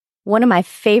One of my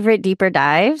favorite deeper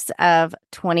dives of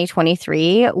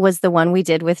 2023 was the one we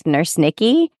did with Nurse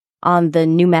Nikki on the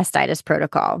new mastitis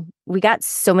protocol. We got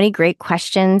so many great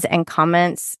questions and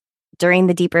comments during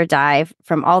the deeper dive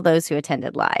from all those who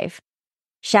attended live.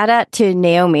 Shout out to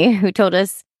Naomi, who told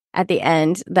us at the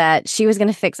end that she was going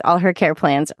to fix all her care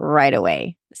plans right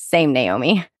away. Same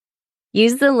Naomi.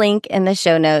 Use the link in the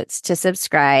show notes to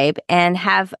subscribe and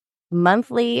have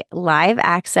monthly live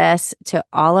access to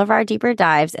all of our deeper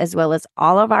dives, as well as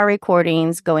all of our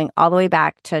recordings going all the way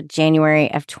back to January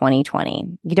of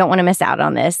 2020. You don't want to miss out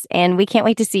on this, and we can't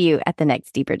wait to see you at the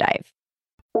next deeper dive.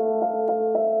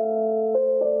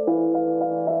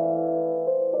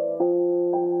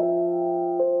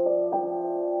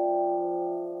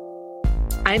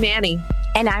 I'm Annie.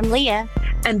 And I'm Leah.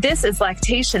 And this is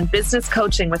Lactation Business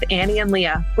Coaching with Annie and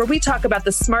Leah, where we talk about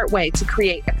the smart way to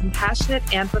create a compassionate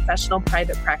and professional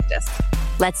private practice.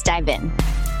 Let's dive in.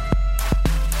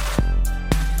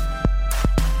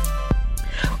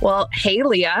 Well, hey,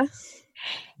 Leah.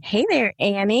 Hey there,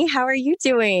 Annie. How are you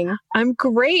doing? I'm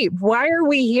great. Why are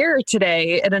we here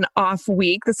today in an off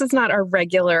week? This is not our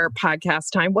regular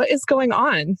podcast time. What is going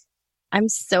on? I'm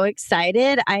so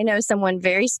excited. I know someone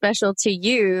very special to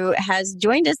you has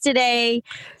joined us today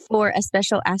for a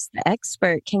special Ask the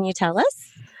Expert. Can you tell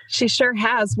us? She sure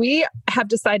has. We have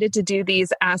decided to do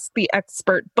these Ask the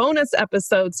Expert bonus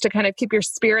episodes to kind of keep your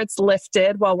spirits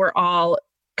lifted while we're all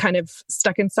kind of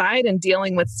stuck inside and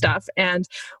dealing with stuff. And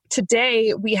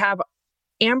today we have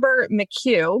Amber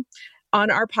McCue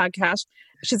on our podcast.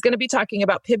 She's going to be talking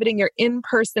about pivoting your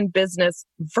in-person business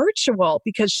virtual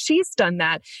because she's done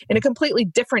that in a completely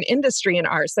different industry in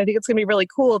ours. So I think it's going to be really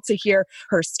cool to hear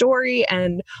her story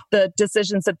and the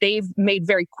decisions that they've made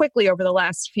very quickly over the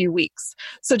last few weeks.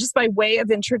 So just by way of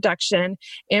introduction,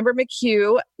 Amber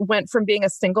McCue went from being a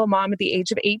single mom at the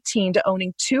age of 18 to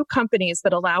owning 2 companies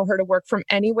that allow her to work from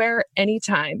anywhere,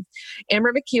 anytime.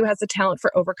 Amber McCue has a talent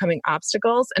for overcoming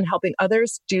obstacles and helping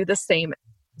others do the same.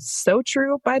 So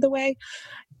true, by the way.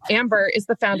 Amber is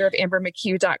the founder of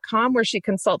ambermccue.com, where she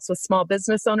consults with small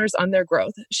business owners on their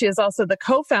growth. She is also the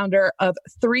co-founder of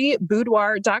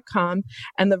 3boudoir.com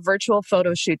and the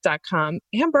virtualphotoshoot.com.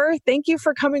 Amber, thank you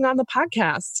for coming on the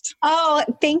podcast. Oh,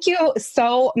 thank you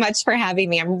so much for having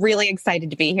me. I'm really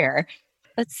excited to be here.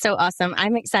 That's so awesome.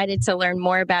 I'm excited to learn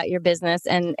more about your business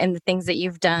and the things that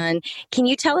you've done. Can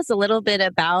you tell us a little bit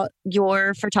about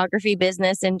your photography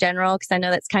business in general? Because I know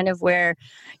that's kind of where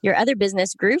your other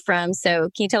business grew from. So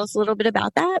can you tell us a little bit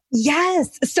about that?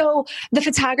 Yes. So the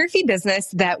photography business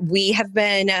that we have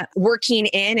been working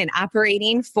in and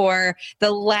operating for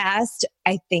the last,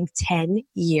 I think, 10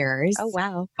 years. Oh,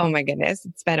 wow. Oh my goodness.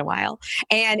 It's been a while.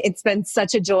 And it's been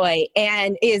such a joy,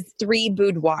 and is 3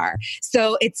 Boudoir.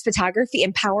 So it's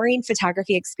empowering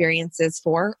photography experiences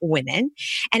for women.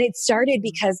 And it started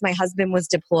because my husband was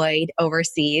deployed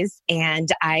overseas, and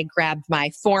I grabbed my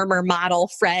former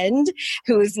model friend,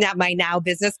 who is now my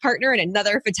business partner, and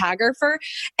another photographer,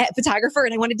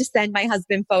 and I wanted to send my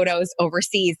husband photos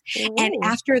overseas. Ooh. And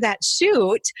after that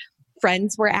shoot,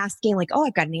 friends were asking like, oh,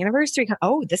 I've got an anniversary.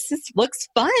 Oh, looks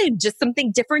fun. Just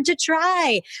something different to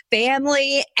try.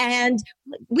 Family. And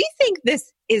we think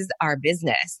this is our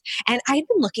business. And I'd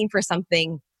been looking for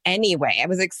something anyway. I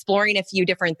was exploring a few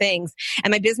different things.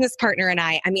 And my business partner and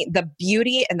I mean, the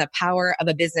beauty and the power of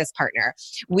a business partner.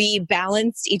 We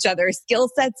balanced each other's skill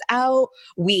sets out.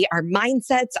 Our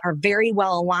mindsets are very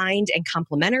well aligned and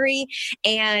complementary.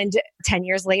 And 10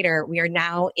 years later,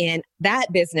 that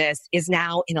business is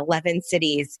now in 11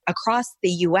 cities across the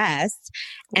US.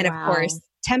 And Wow. Of course,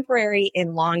 temporary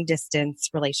and long distance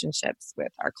relationships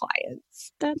with our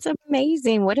clients. That's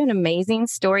amazing. What an amazing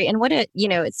story. And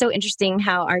it's so interesting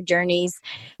how our journeys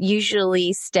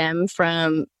usually stem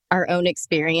from our own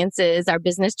experiences, our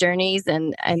business journeys.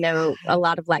 And I know a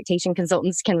lot of lactation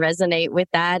consultants can resonate with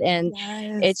that. And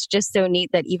Yes. It's just so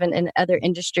neat that even in other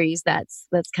industries, that's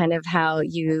kind of how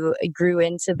you grew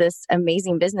into this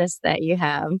amazing business that you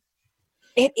have.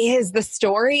 It is the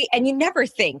story. And you never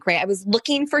think, right? I was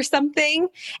looking for something,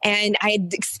 and I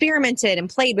had experimented and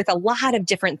played with a lot of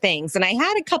different things. And I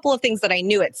had a couple of things that I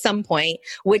knew at some point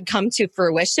would come to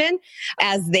fruition,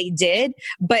 as they did.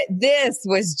 But this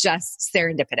was just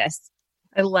serendipitous.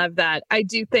 I love that. I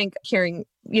do think hearing,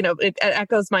 it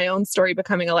echoes my own story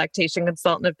becoming a lactation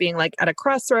consultant, of being like at a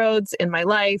crossroads in my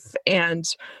life and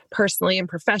personally and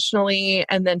professionally,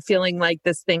 and then feeling like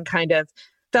this thing kind of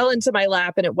fell into my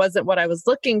lap and it wasn't what I was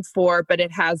looking for, but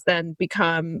it has then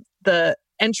become the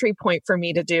entry point for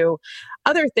me to do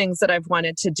other things that I've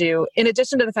wanted to do, in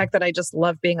addition to the fact that I just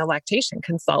love being a lactation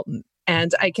consultant.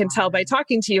 And I can tell by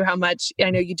talking to you how much,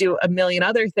 I know you do a million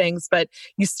other things, but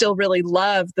you still really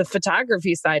love the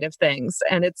photography side of things.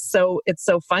 And it's so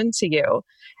fun to you.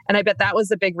 And I bet that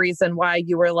was a big reason why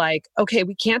you were like, okay,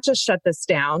 we can't just shut this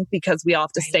down because we all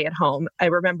have to stay at home. I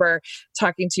remember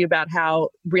talking to you about how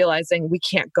realizing we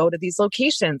can't go to these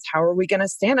locations. How are we going to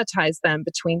sanitize them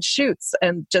between shoots?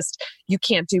 And just, you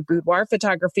can't do boudoir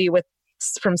photography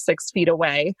from 6 feet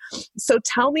away. So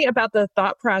tell me about the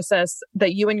thought process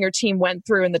that you and your team went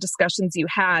through and the discussions you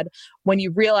had when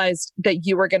you realized that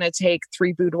you were going to take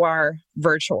 3 Boudoir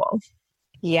virtual.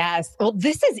 Yes. Well,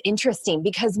 this is interesting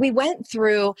because we went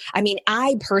through,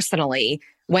 I personally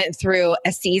went through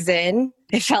a season.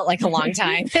 It felt like a long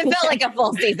time. It felt like a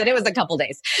full season. It was a couple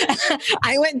days.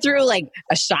 I went through like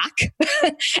a shock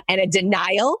and a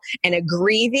denial and a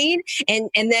grieving. And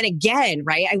then again,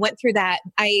 right? I went through that.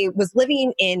 I was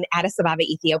living in Addis Ababa,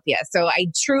 Ethiopia. So I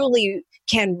truly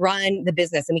can run the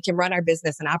business, and we can run our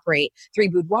business and operate 3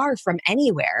 Boudoir from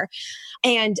anywhere.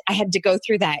 And I had to go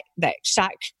through that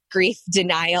shock, grief,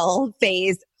 denial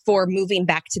phase for moving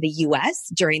back to the US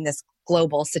during this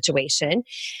global situation.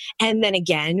 And then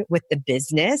again with the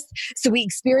business. So we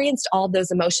experienced all those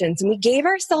emotions, and we gave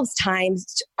ourselves time,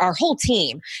 our whole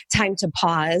team, time to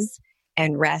pause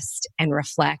and rest and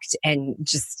reflect and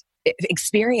just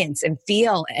experience and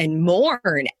feel and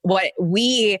mourn what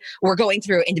we were going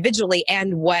through individually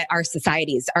and what our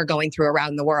societies are going through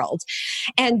around the world.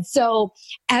 And so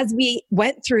as we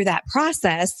went through that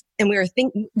process and we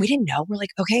didn't know, we're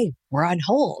like, okay, we're on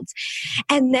hold.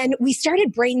 And then we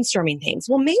started brainstorming things.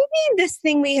 Well, maybe this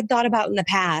thing we had thought about in the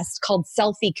past called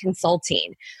selfie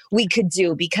consulting we could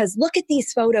do, because look at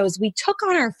these photos we took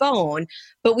on our phone,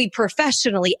 but we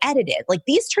professionally edited. Like,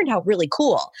 these turned out really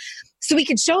cool. So we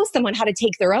could show someone how to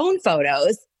take their own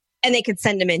photos and they could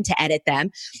send them in to edit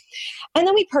them. And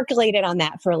then we percolated on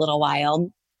that for a little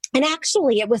while. And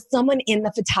actually, it was someone in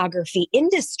the photography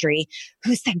industry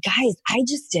who said, guys, I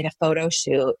just did a photo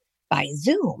shoot by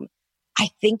Zoom. I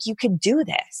think you could do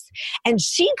this. And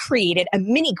she created a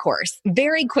mini course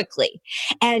very quickly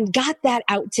and got that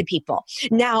out to people.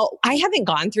 Now, I haven't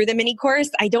gone through the mini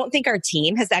course. I don't think our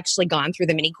team has actually gone through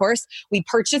the mini course. We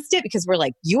purchased it because we're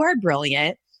like, you are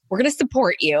brilliant. We're going to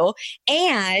support you.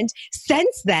 And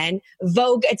since then,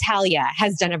 Vogue Italia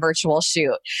has done a virtual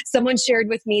shoot. Someone shared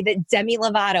with me that Demi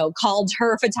Lovato called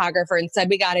her photographer and said,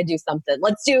 we got to do something.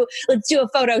 Let's do a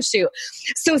photo shoot.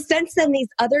 So since then, these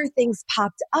other things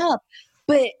popped up.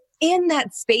 But in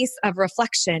that space of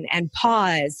reflection and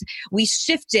pause, we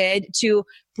shifted to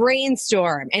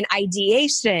brainstorm and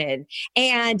ideation.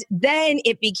 And then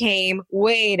it became,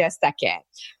 wait a second.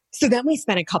 So then we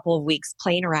spent a couple of weeks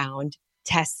playing around,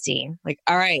 testing, like,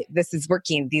 all right, this is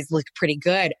working. These look pretty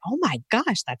good. Oh my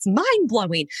gosh, that's mind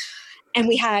blowing. And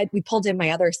we pulled in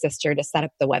my other sister to set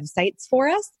up the websites for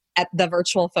us at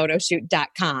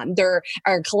thevirtualphotoshoot.com. There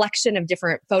are a collection of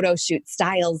different photo shoot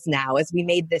styles now as we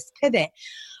made this pivot.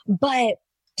 But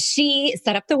she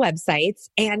set up the websites,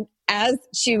 and as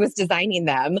she was designing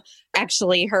them,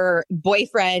 actually her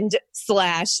boyfriend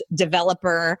 /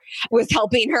 developer was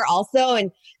helping her also.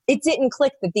 And it didn't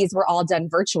click that these were all done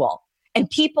virtual. And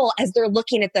people, as they're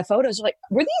looking at the photos, are like,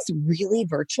 were these really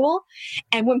virtual?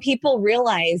 And when people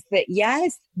realize that,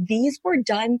 yes, these were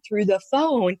done through the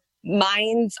phone,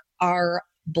 minds are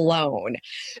blown.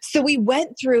 So we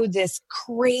went through this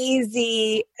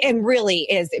crazy, and really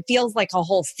it feels like a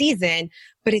whole season,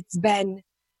 but it's been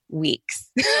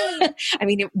weeks. I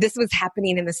mean, this was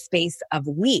happening in the space of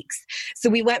weeks. So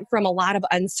we went from a lot of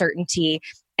uncertainty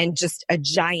and just a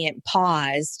giant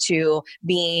pause to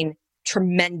being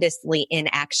tremendously in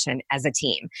action as a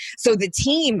team. So the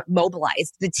team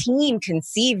mobilized, the team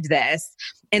conceived this,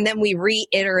 and then we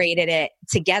reiterated it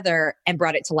together and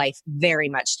brought it to life very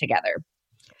much together.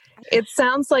 It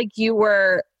sounds like you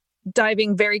were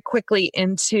diving very quickly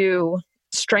into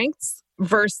strengths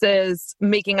versus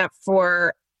making up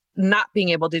for not being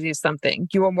able to do something.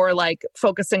 You were more like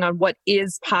focusing on what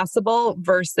is possible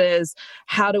versus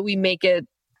how do we make it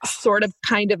sort of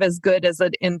kind of as good as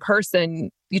it in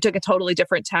person. You took a totally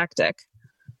different tactic.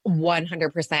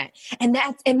 100%. And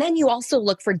then you also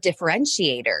look for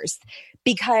differentiators,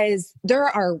 because there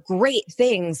are great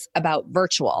things about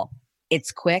virtual.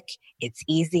 It's quick. It's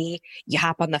easy. You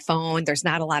hop on the phone. There's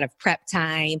not a lot of prep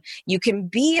time. You can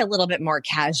be a little bit more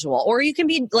casual, or you can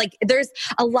be like, there's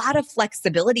a lot of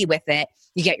flexibility with it.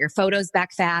 You get your photos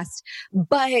back fast.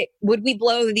 But would we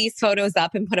blow these photos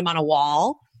up and put them on a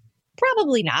wall?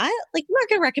 Probably not. Like, I'm not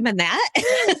going to recommend that.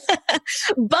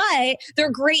 But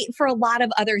they're great for a lot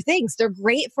of other things. They're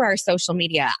great for our social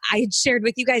media. I shared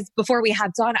with you guys before we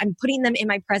hopped on, I'm putting them in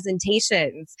my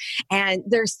presentations. And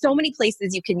there's so many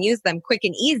places you can use them quick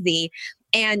and easy.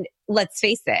 And let's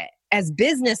face it, as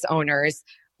business owners,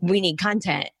 we need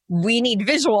content. We need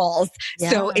visuals. Yeah.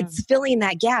 So it's filling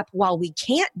that gap while we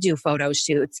can't do photo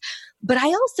shoots. But I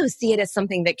also see it as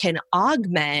something that can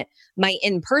augment my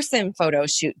in-person photo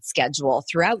shoot schedule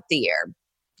throughout the year.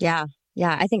 Yeah.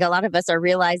 Yeah. I think a lot of us are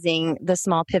realizing the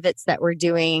small pivots that we're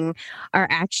doing are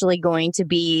actually going to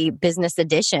be business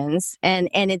additions. And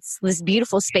it's this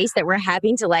beautiful space that we're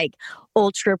having to like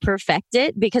ultra perfect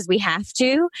it because we have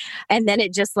to. And then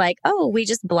it just like, oh, we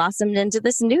just blossomed into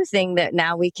this new thing that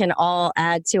now we can all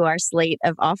add to our slate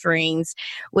of offerings,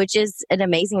 which is an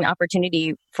amazing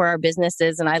opportunity for our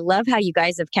businesses. And I love how you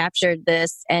guys have captured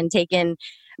this and taken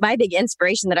my big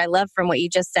inspiration that I love from what you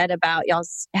just said about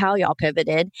how y'all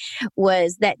pivoted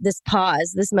was that this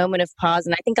pause, this moment of pause.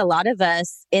 And I think a lot of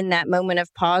us in that moment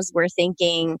of pause, we're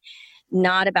thinking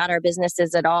not about our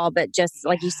businesses at all, but just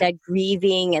like you said,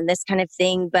 grieving and this kind of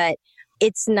thing. But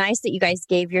it's nice that you guys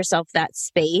gave yourself that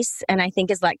space. And I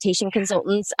think as lactation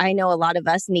consultants, I know a lot of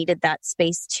us needed that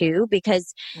space too,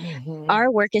 because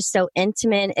our work is so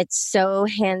intimate. It's so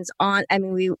hands-on. I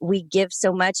mean, we give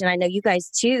so much. And I know you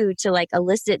guys too, to like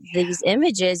elicit these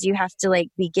images, you have to like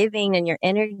be giving and your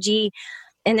energy.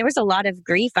 And there was a lot of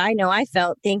grief I know I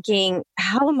felt thinking,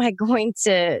 how am I going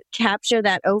to capture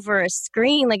that over a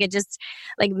screen? Like it just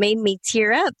like made me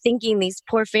tear up thinking these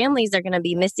poor families are going to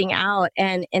be missing out.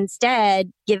 And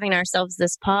instead giving ourselves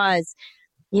this pause,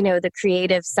 you know, the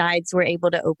creative sides were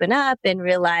able to open up and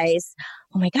realize,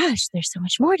 oh my gosh, there's so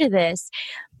much more to this.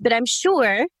 But I'm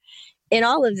sure in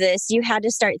all of this, you had to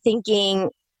start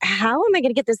thinking, how am I going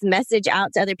to get this message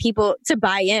out to other people to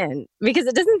buy in? Because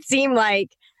it doesn't seem like,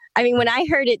 I mean, when I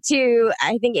heard it too,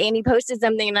 I think Andy posted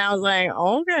something and I was like,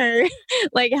 okay,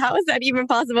 like, how is that even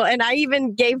possible? And I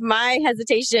even gave my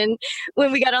hesitation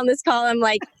when we got on this call. I'm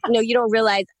like, no, you don't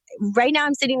realize right now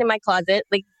I'm sitting in my closet.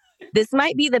 Like, this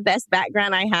might be the best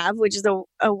background I have, which is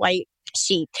a white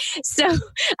sheet. So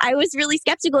I was really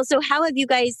skeptical. So how have you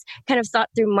guys kind of thought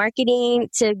through marketing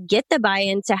to get the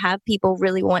buy-in to have people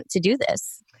really want to do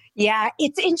this? Yeah,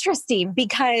 it's interesting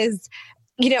because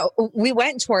we've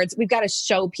got to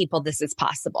show people this is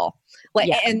possible.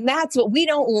 And that's what we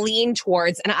don't lean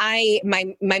towards. And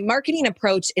my marketing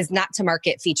approach is not to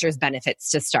market features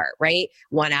benefits to start, right?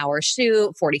 1 hour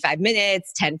shoot, 45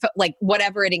 minutes, 10, like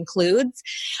whatever it includes.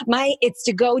 It's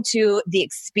to go to the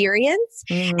experience.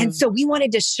 And so we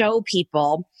wanted to show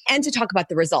people and to talk about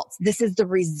the results. This is the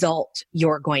result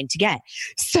you're going to get.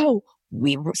 So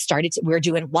we're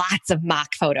doing lots of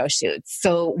mock photo shoots.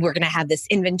 So we're going to have this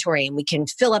inventory and we can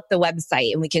fill up the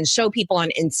website and we can show people on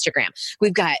Instagram.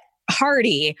 We've got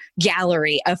hearty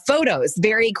gallery of photos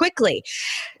very quickly.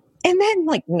 And then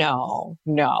like, no,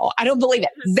 I don't believe it.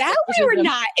 That we were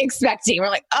not expecting. We're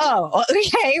like, oh,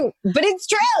 okay, but it's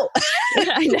true.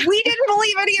 We didn't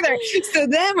believe it either. So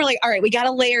then we're like, all right, we got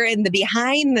to layer in the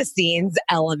behind the scenes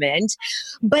element.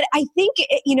 But I think,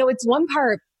 it's one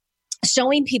part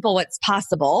showing people what's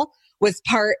possible was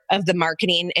part of the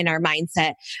marketing in our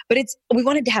mindset, but we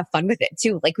wanted to have fun with it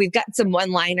too. Like we've got some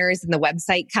one-liners in the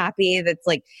website copy that's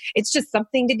like, it's just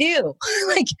something to do.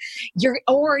 Like you're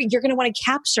going to want to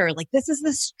capture, like, this is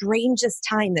the strangest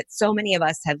time that so many of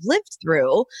us have lived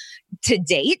through to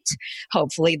date.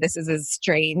 Hopefully this is as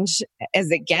strange as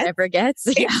it gets. Ever gets.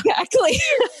 Yeah. Exactly.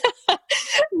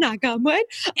 Knock on wood.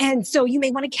 And so you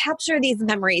may want to capture these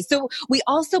memories. So we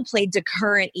also played to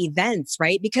current events,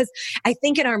 right? Because I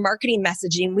think in our marketing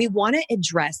messaging, we want to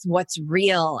address what's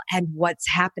real and what's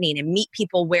happening and meet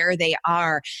people where they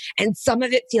are. And some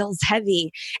of it feels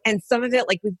heavy and some of it,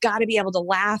 like, we've got to be able to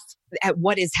laugh at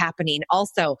what is happening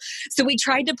also. So we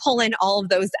tried to pull in all of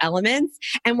those elements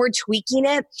and we're tweaking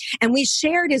it. And we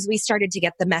shared as we started to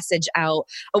get the message out.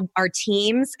 Our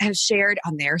teams have shared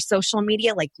on their social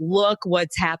media, like, look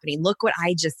what's happening. Look what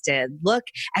I just did. Look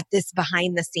at this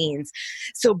behind the scenes.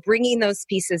 So bringing those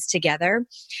pieces together,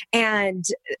 and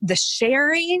the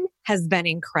sharing has been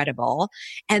incredible.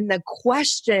 And the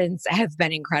questions have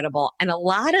been incredible. And a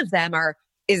lot of them are,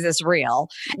 is this real?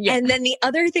 Yeah. And then the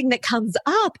other thing that comes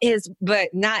up is, but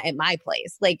not at my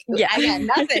place. Like, I got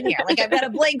nothing here. Like, I've got a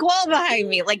blank wall behind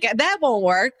me. Like, that won't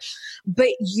work. But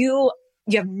you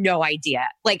have no idea.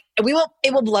 Like, it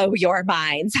will blow your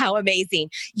minds how amazing.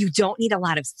 You don't need a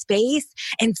lot of space.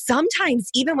 And sometimes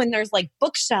even when there's like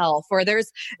bookshelf or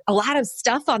there's a lot of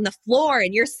stuff on the floor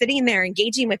and you're sitting there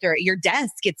engaging with your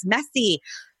desk, it's messy.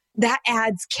 that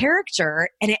adds character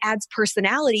and it adds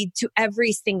personality to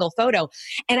every single photo.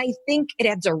 And I think it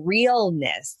adds a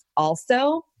realness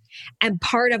also. And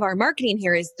part of our marketing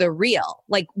here is the real.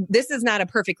 Like, this is not a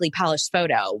perfectly polished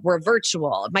photo. We're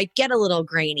virtual. It might get a little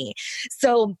grainy.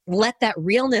 So let that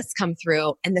realness come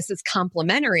through. And this is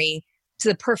complementary to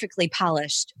the perfectly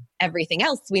polished everything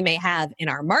else we may have in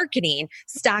our marketing,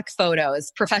 stock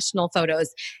photos, professional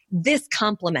photos. This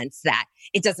complements that.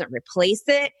 It doesn't replace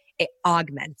it. It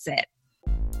augments it.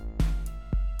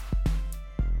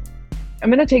 I'm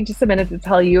going to take just a minute to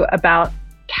tell you about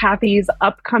Kathy's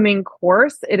upcoming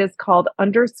course. It is called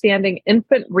Understanding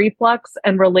Infant Reflux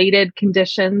and Related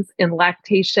Conditions in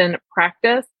Lactation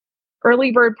Practice.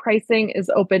 Early bird pricing is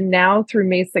open now through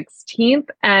May 16th,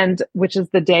 and which is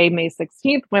the day, May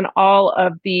 16th, when all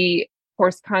of the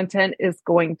course content is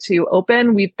going to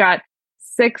open. We've got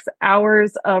 6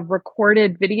 hours of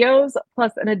recorded videos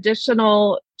plus an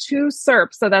additional 2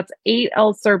 SERPs. So that's 8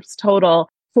 LSERPs total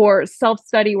for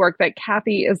self-study work that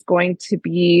Kathy is going to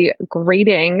be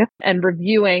grading and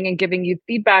reviewing and giving you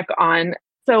feedback on.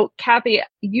 So Kathy,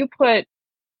 you put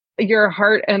your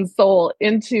heart and soul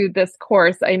into this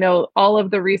course. I know all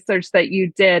of the research that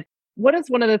you did. What is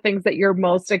one of the things that you're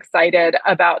most excited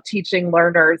about teaching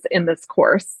learners in this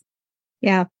course?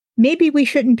 Yeah, maybe we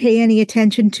shouldn't pay any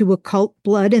attention to occult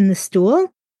blood in the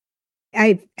stool.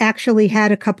 I've actually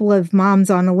had a couple of moms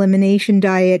on elimination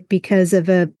diet because of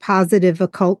a positive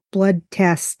occult blood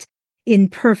test in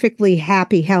perfectly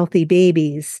happy, healthy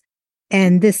babies.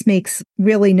 And this makes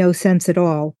really no sense at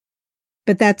all.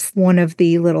 But that's one of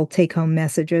the little take-home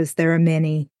messages. There are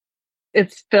many.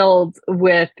 It's filled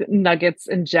with nuggets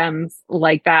and gems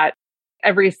like that.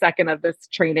 Every second of this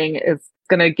training is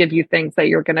going to give you things that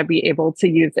you're going to be able to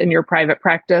use in your private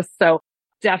practice. So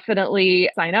definitely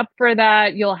sign up for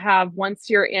that. You'll have, once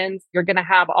you're in, you're going to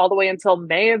have all the way until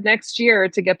May of next year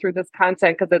to get through this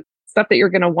content, because it's stuff that you're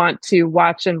going to want to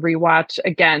watch and rewatch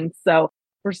again. So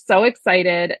we're so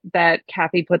excited that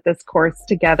Kathy put this course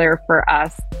together for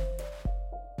us.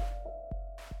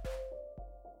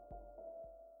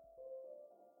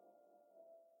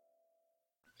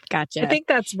 Gotcha. I think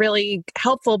that's really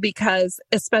helpful because,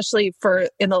 especially for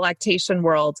in the lactation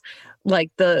world,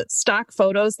 like the stock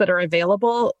photos that are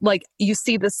available, like you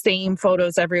see the same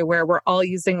photos everywhere. We're all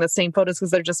using the same photos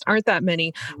because there just aren't that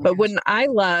many. But wouldn't I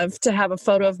love to have a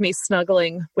photo of me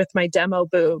snuggling with my demo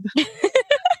boob?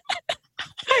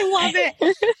 I love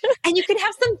it. And you can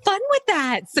have some fun with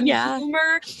that. Some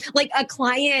humor. Like a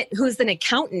client who's an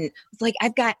accountant, like,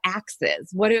 I've got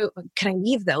axes. Can I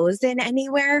leave those in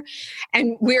anywhere?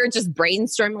 And we're just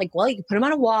brainstorming, like, well, you can put them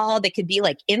on a wall. They could be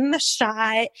like in the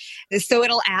shot. So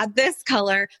it'll add this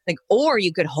color, like, or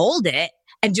you could hold it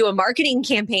and do a marketing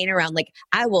campaign around, like,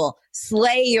 I will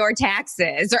slay your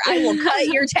taxes, or I will cut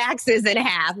your taxes in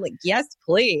half. Like, yes,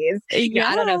 please. Yeah.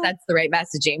 I don't know if that's the right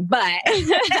messaging, but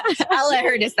I'll let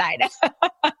her decide.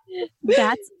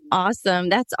 That's awesome.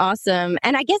 That's awesome.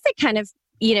 And I guess it kind of,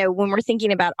 when we're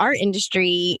thinking about our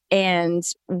industry and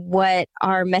what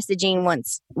our messaging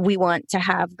we want to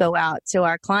have go out to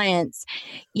our clients,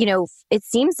 it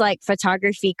seems like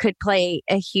photography could play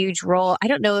a huge role. I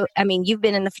don't know. I mean, you've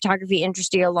been in the photography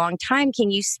industry a long time. Can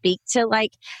you speak to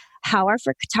like how our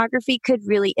photography could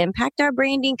really impact our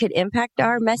branding, could impact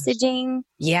our messaging?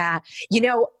 Yeah.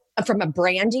 From a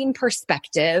branding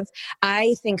perspective,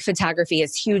 I think photography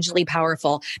is hugely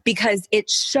powerful because it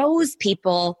shows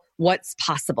people what's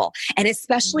possible. And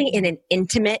especially in an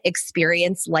intimate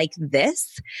experience like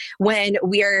this, when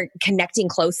we are connecting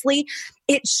closely,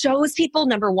 it shows people,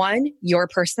 number one, your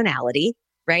personality,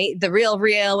 right? The real,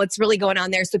 what's really going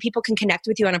on there. So people can connect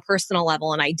with you on a personal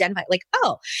level and identify like,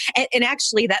 oh, and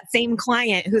actually that same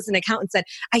client who's an accountant said,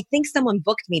 I think someone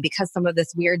booked me because some of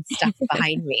this weird stuff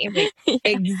behind me. Like,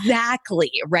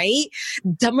 exactly, right?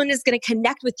 Someone is going to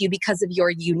connect with you because of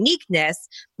your uniqueness,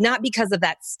 not because of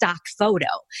that stock photo.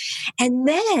 And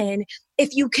then if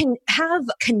you can have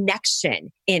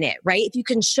connection in it, right? If you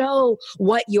can show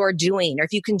what you're doing, or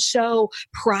if you can show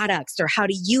products or how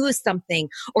to use something,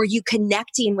 or you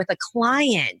connecting with a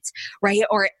client, right?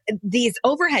 Or these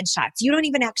overhead shots, you don't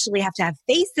even actually have to have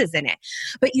faces in it,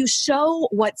 but you show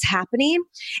what's happening.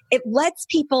 It lets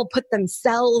people put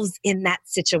themselves in that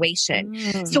situation.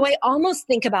 So I almost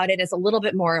think about it as a little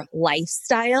bit more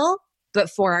lifestyle,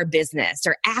 but for our business,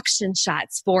 or action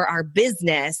shots for our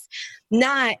business,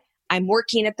 not I'm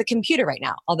working at the computer right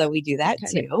now, although we do that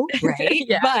too, right?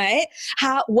 Yeah.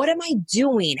 But what am I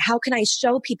doing? How can I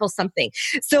show people something?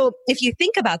 So if you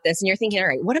think about this and you're thinking, all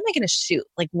right, what am I going to shoot?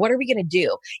 Like, what are we going to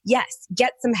do? Yes,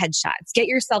 get some headshots. Get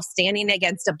yourself standing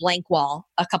against a blank wall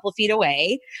a couple feet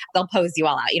away. They'll pose you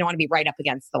all out. You don't want to be right up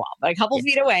against the wall, but a couple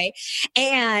feet away,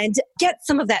 and get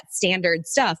some of that standard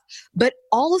stuff. But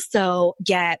also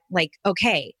get like,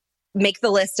 okay, make the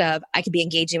list of, I could be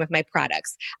engaging with my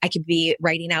products. I could be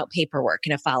writing out paperwork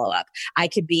and a follow-up. I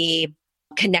could be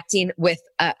connecting with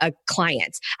a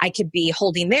client. I could be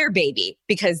holding their baby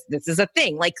because this is a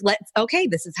thing. Like,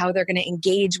 this is how they're going to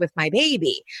engage with my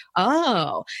baby.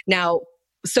 Oh, now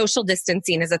social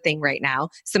distancing is a thing right now.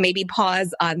 So maybe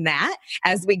pause on that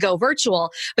as we go virtual.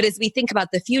 But as we think about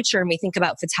the future and we think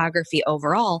about photography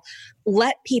overall,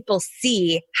 let people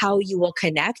see how you will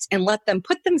connect and let them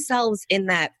put themselves in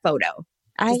that photo.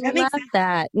 I love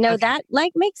that. No, that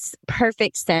like makes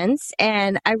perfect sense.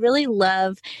 And I really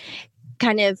love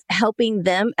kind of helping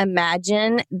them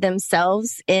imagine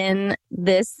themselves in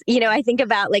this. I think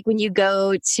about like when you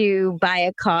go to buy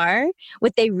a car,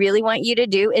 what they really want you to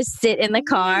do is sit in the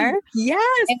car. Yes.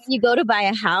 And when you go to buy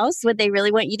a house, what they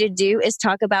really want you to do is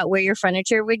talk about where your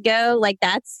furniture would go. Like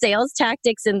that's sales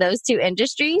tactics in those two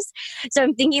industries. So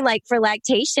I'm thinking like for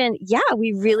lactation,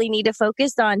 we really need to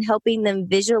focus on helping them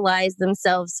visualize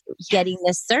themselves getting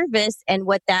this service and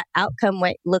what that outcome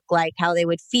would look like, how they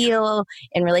would feel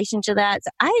in relation to that.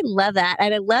 So I love that.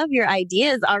 And I love your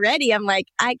ideas already. I'm like,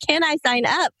 can I sign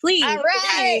up? Please. All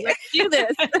right. Let's do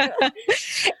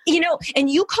this. And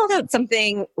you called out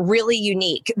something really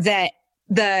unique that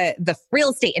the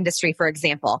real estate industry, for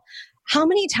example, how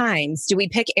many times do we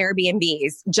pick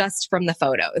Airbnbs just from the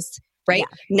photos? Right?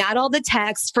 Yeah. Not all the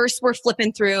text. First, we're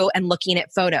flipping through and looking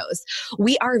at photos.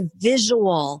 We are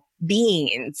visual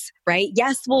beings, right?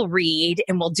 Yes, we'll read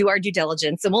and we'll do our due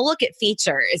diligence and we'll look at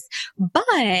features,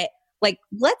 but like,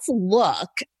 let's look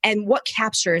and what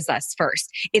captures us first.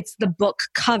 It's the book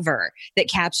cover that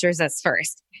captures us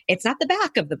first. It's not the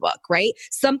back of the book, right?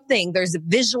 There's a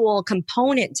visual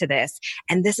component to this.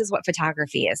 And this is what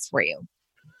photography is for you.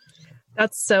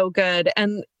 That's so good.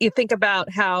 And you think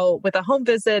about how with a home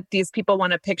visit, these people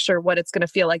want to picture what it's going to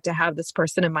feel like to have this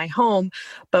person in my home.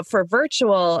 But for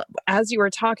virtual, as you were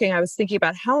talking, I was thinking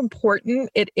about how important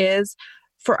it is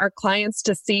for our clients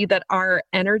to see that our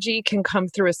energy can come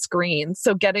through a screen.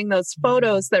 So getting those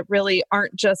photos that really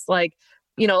aren't just like,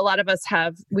 a lot of us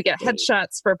we get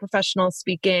headshots for professional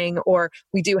speaking, or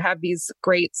we do have these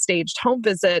great staged home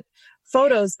visit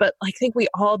photos, but I think we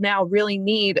all now really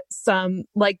need some,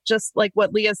 just like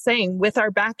what Leah's saying with our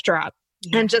backdrop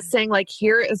and just saying like,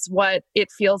 here is what it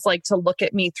feels like to look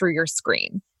at me through your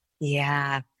screen.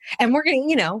 Yeah. And we're going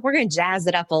to jazz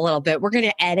it up a little bit. We're going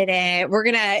to edit it. We're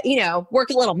going to,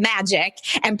 work a little magic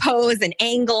and pose and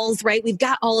angles, right? We've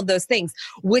got all of those things,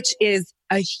 which is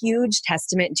a huge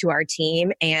testament to our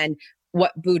team and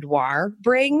what boudoir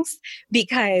brings,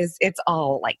 because it's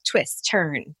all like twist,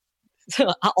 turn,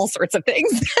 all sorts of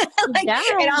things.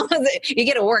 You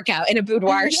get a workout in a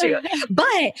boudoir shoot.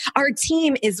 But our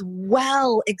team is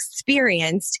well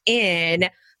experienced in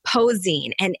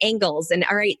posing and angles and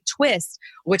twist,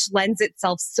 which lends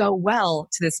itself so well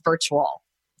to this virtual.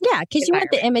 Yeah, because you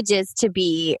want the images to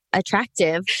be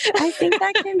attractive. I think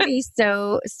that can be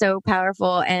so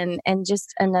powerful and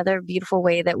just another beautiful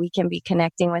way that we can be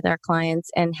connecting with our clients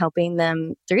and helping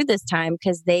them through this time,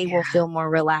 because they will feel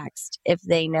more relaxed if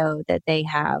they know that they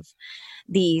have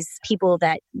these people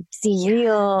that seem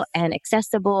real and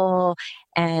accessible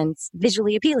and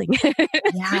visually appealing.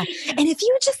 Yeah. And if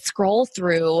you just scroll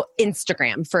through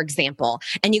Instagram, for example,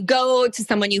 and you go to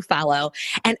someone you follow,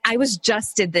 and I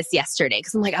did this yesterday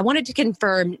because I'm like, I wanted to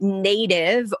confirm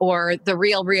native or the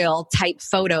real type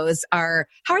photos how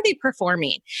are they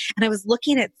performing? And I was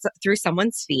looking through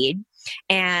someone's feed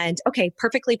and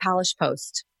perfectly polished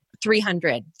post,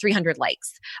 300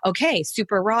 likes. Okay.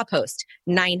 Super raw post,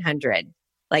 900.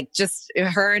 Like just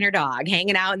her and her dog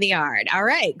hanging out in the yard. All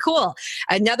right, cool.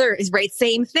 Another is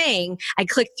same thing. I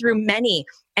clicked through many,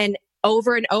 and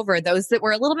over, those that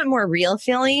were a little bit more real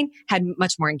feeling had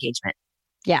much more engagement.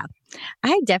 Yeah,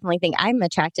 I definitely think I'm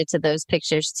attracted to those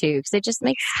pictures too, because it just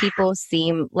makes people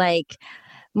seem like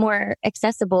more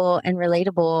accessible and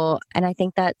relatable. And I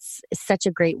think that's such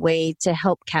a great way to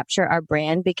help capture our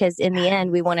brand, because in the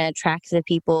end, we want to attract the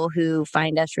people who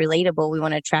find us relatable. We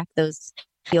want to attract those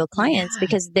ideal clients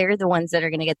because they're the ones that are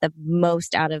going to get the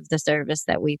most out of the service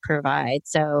that we provide.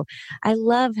 So I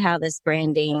love how this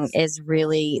branding is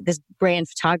really, this brand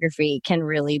photography can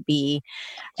really be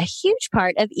a huge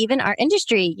part of even our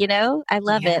industry. I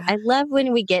love it. I love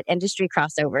when we get industry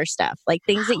crossover stuff, like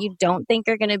things that you don't think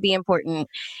are going to be important.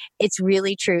 It's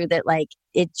really true that like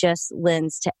it just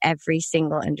lends to every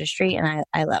single industry. And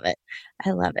I love it.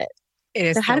 I love it. It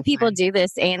is So how do people fun. do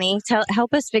this, Annie?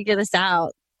 Help us figure this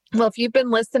out. Well, if you've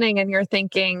been listening and you're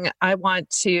thinking, I want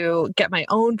to get my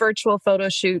own virtual photo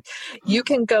shoot, you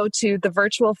can go to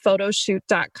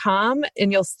thevirtualphotoshoot.com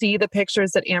and you'll see the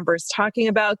pictures that Amber's talking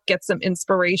about, get some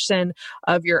inspiration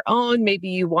of your own. Maybe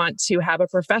you want to have a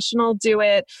professional do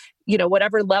it.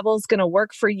 Whatever level is going to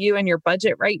work for you and your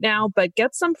budget right now, but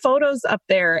get some photos up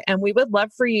there. And we would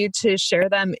love for you to share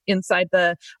them inside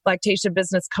the lactation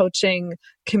business coaching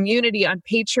community on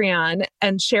Patreon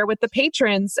and share with the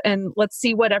patrons. And let's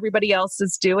see what everybody else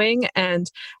is doing and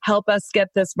help us get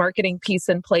this marketing piece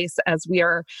in place as we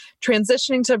are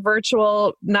transitioning to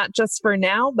virtual, not just for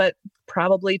now, but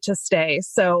probably to stay.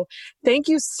 So thank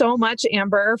you so much,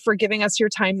 Amber, for giving us your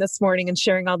time this morning and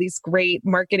sharing all these great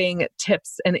marketing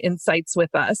tips and insights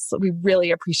with us. We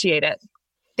really appreciate it.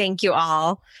 Thank you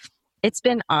all. It's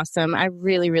been awesome. I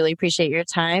really, really appreciate your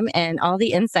time and all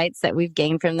the insights that we've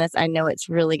gained from this. I know it's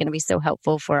really going to be so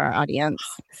helpful for our audience.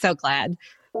 So glad.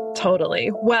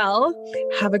 Totally. Well,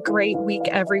 have a great week,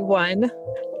 everyone.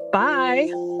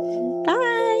 Bye.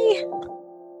 Bye.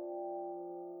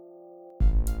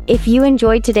 If you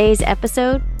enjoyed today's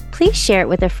episode, please share it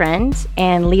with a friend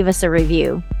and leave us a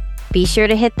review. Be sure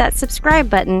to hit that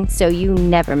subscribe button so you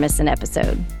never miss an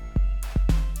episode.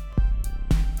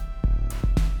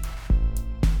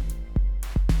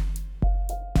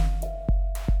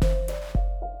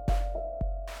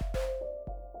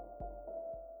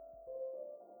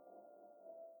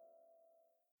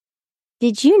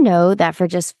 Did you know that for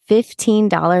just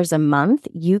 $15 a month,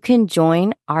 you can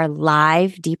join our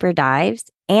live deeper dives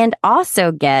and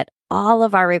also get all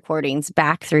of our recordings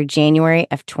back through January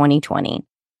of 2020?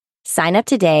 Sign up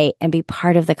today and be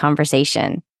part of the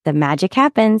conversation. The magic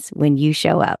happens when you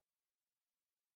show up.